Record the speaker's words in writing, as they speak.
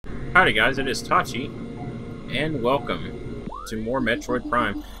Howdy guys, it is Tachi, and welcome to more Metroid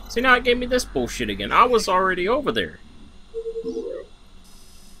Prime. See, now it gave me this bullshit again. I was already over there.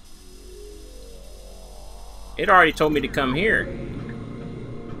 It already told me to come here.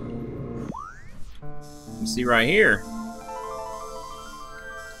 You see right here.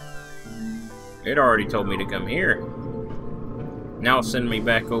 It already told me to come here. Now it's sending me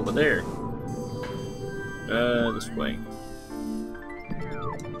back over there. This way.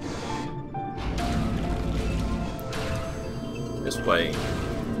 This way.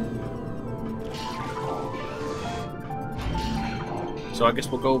 So I guess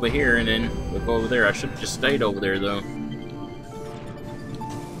we'll go over here and then we'll go over there. I should have just stayed over there though.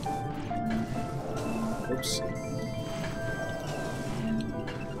 Oops.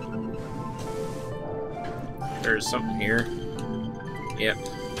 There's something here. Yep.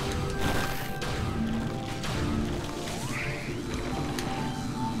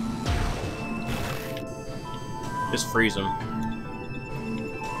 Just freeze them.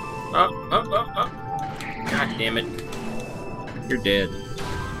 Oh. God damn it. You're dead.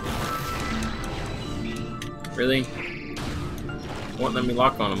 Really? Won't let me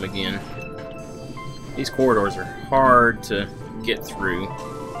lock on them again. These corridors are hard to get through.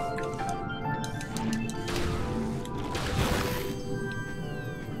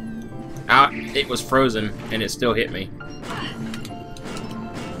 It was frozen and it still hit me.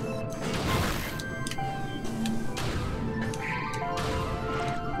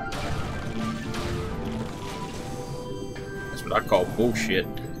 I call bullshit.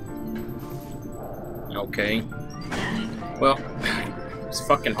 Okay. Well, this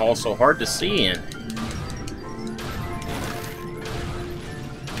fucking hall's so hard to see in.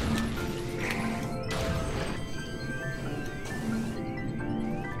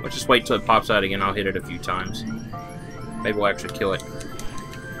 Let's just wait till it pops out again. I'll hit it a few times. Maybe we'll actually kill it.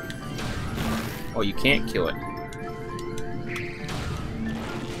 Oh, you can't kill it.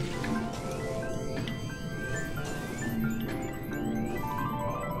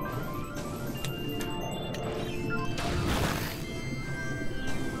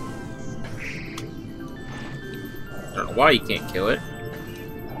 I don't know why you can't kill it.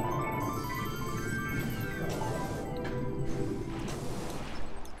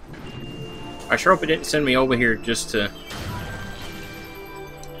 I sure hope it didn't send me over here just to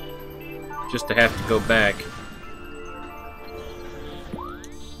have to go back.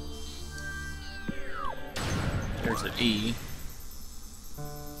 There's an E.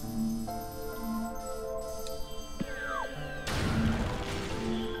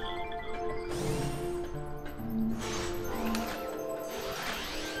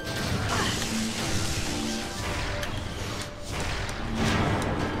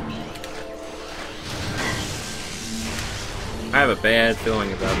 I have a bad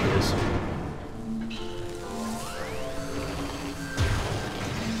feeling about this.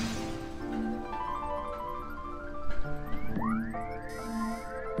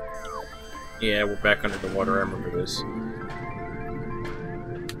 Yeah, we're back under the water. I remember this.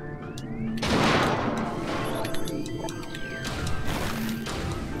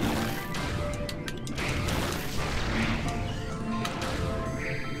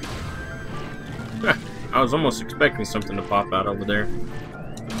 I was almost expecting something to pop out over there.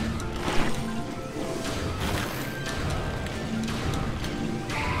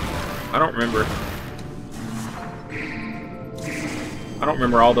 I don't remember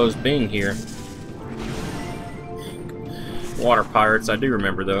all those being here. Water pirates, I do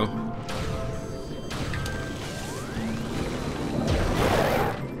remember though.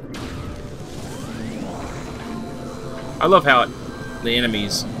 I love how the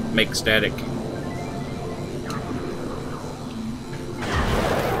enemies make static.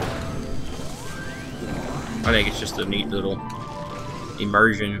 I think it's just a neat little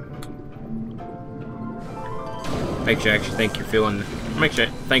immersion. Makes you actually think you're feeling. Makes you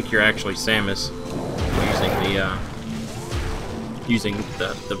think you're actually Samus using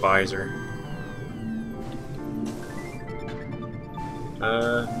the visor.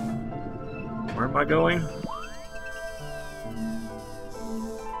 Where am I going?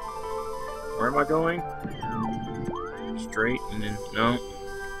 Where am I going? Straight and then no.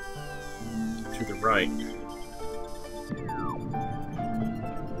 To the right.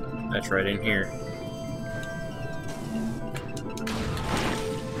 That's right in here.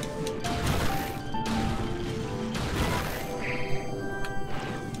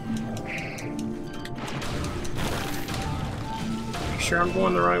 You sure I'm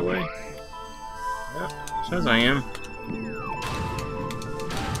going the right way? Yep, says I am.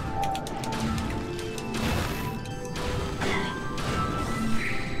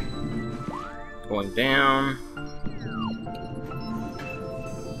 Going down.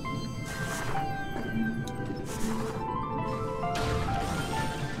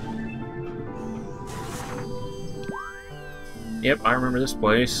 Yep, I remember this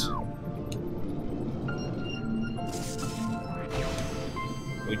place.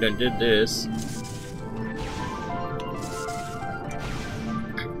 We done did this.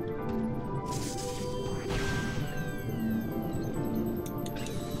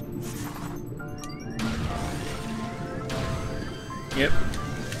 Yep.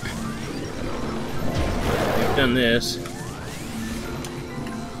 We've done this.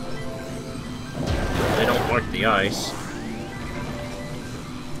 They don't like the ice.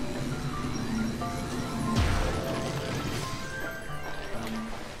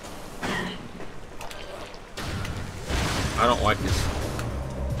 I don't like this.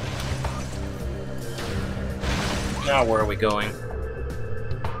 Now where are we going?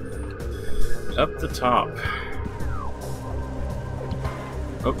 Up the top.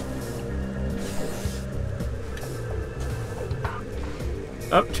 Oh.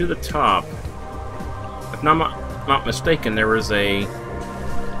 Up to the top. If I'm not mistaken, there was a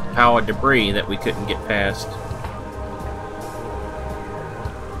pile of debris that we couldn't get past.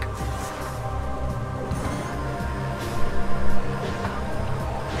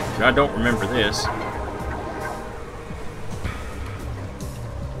 I don't remember this.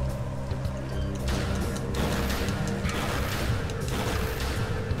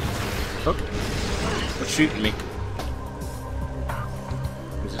 Oh, what's shooting me?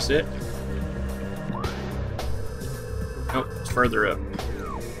 Is this it? Nope, it's further up.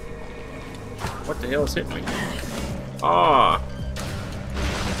 What the hell is hitting me? Ah!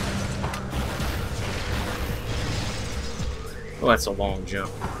 Oh, that's a long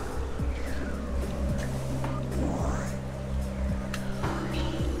jump.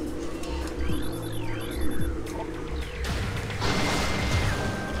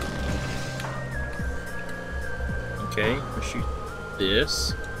 Okay, we'll shoot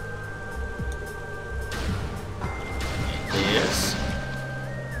this. And this.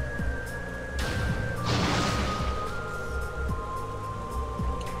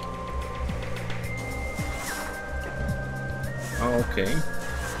 Oh, okay.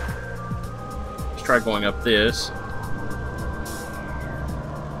 Let's try going up this.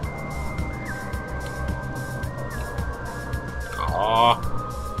 Aww.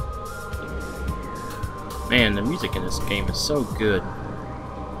 Man, the music in this game is so good.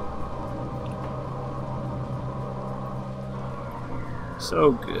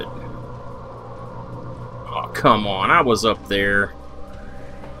 So good. Oh, come on. I was up there.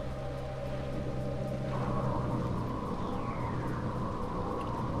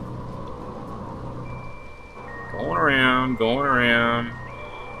 Going around, going around,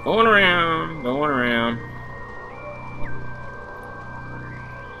 going around, going around.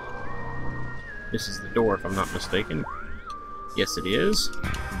 This is the door, if I'm not mistaken. Yes, it is.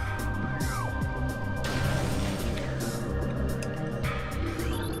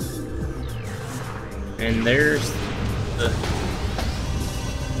 And there's the...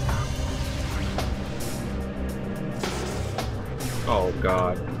 Oh,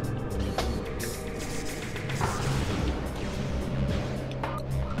 God.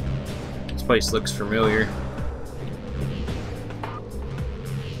 This place looks familiar.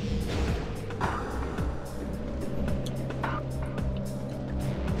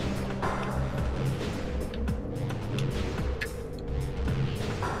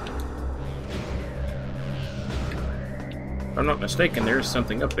 If I'm not mistaken, there's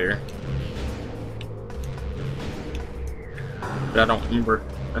something up there. But I don't remember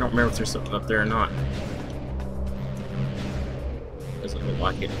if there's something up there or not. Doesn't look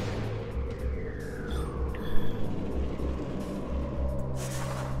like it.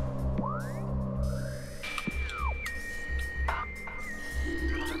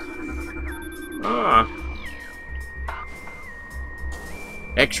 Ah.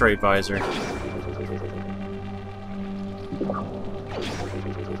 X-ray visor.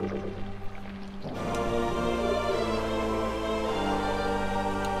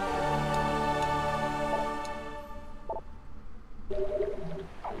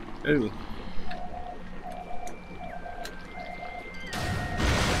 Ooh.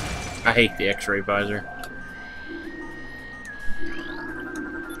 I hate the X-ray visor.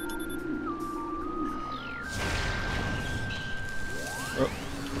 Oh.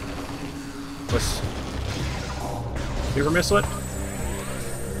 What's... You ever miss it?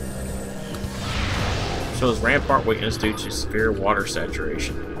 Shows rampart weakness due to severe water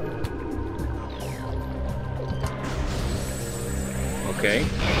saturation. Okay.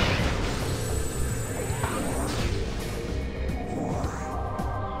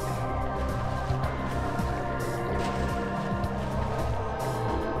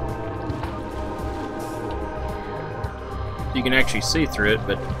 you can actually see through it,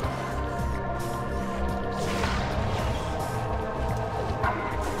 but...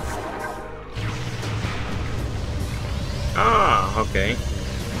 Ah, okay.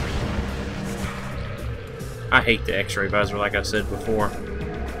 I hate the X-ray visor, like I said before.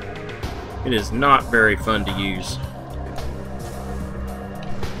 It is not very fun to use.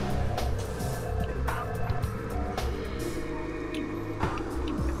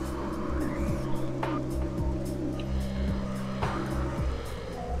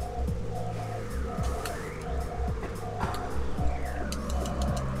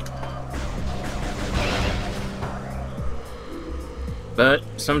 But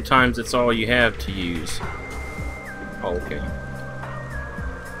sometimes it's all you have to use. Okay.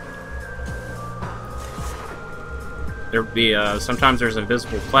 There'll be sometimes there's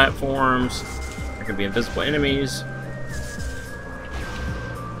invisible platforms. There can be invisible enemies.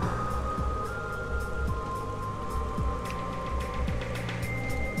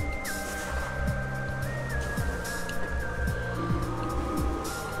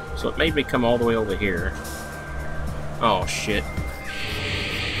 So it made me come all the way over here. Oh shit.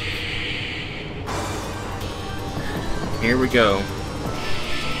 Here we go.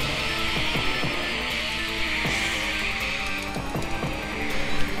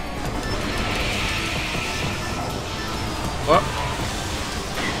 What?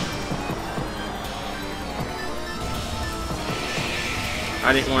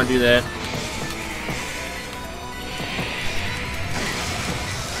 I didn't want to do that.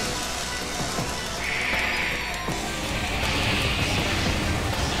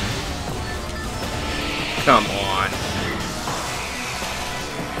 Come on.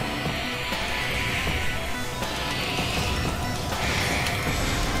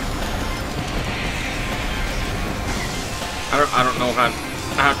 I don't know how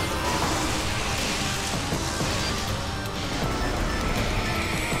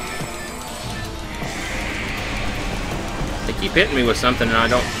they keep hitting me with something and I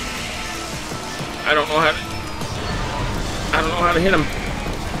don't know how to hit them.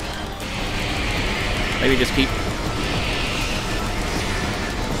 Maybe just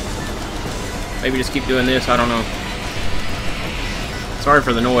keep doing this, I don't know. Sorry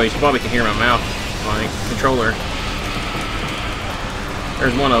for the noise, you probably can hear my mouth, my controller.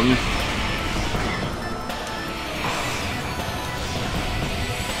 There's one of them.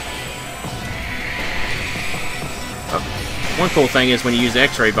 One cool thing is when you use the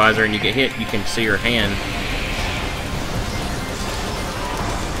X-ray visor and you get hit, you can see your hand.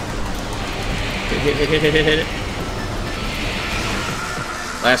 Hit it.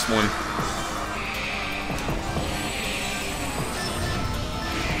 Last one.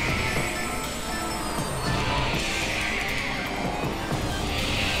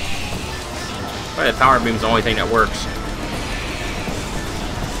 Probably the power beam's the only thing that works.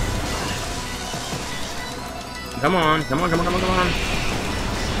 Come on, come on, come on, come on, come on.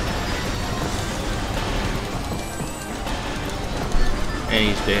 And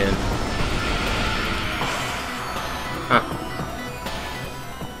he's dead. Huh.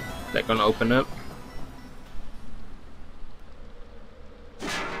 Is that gonna open up?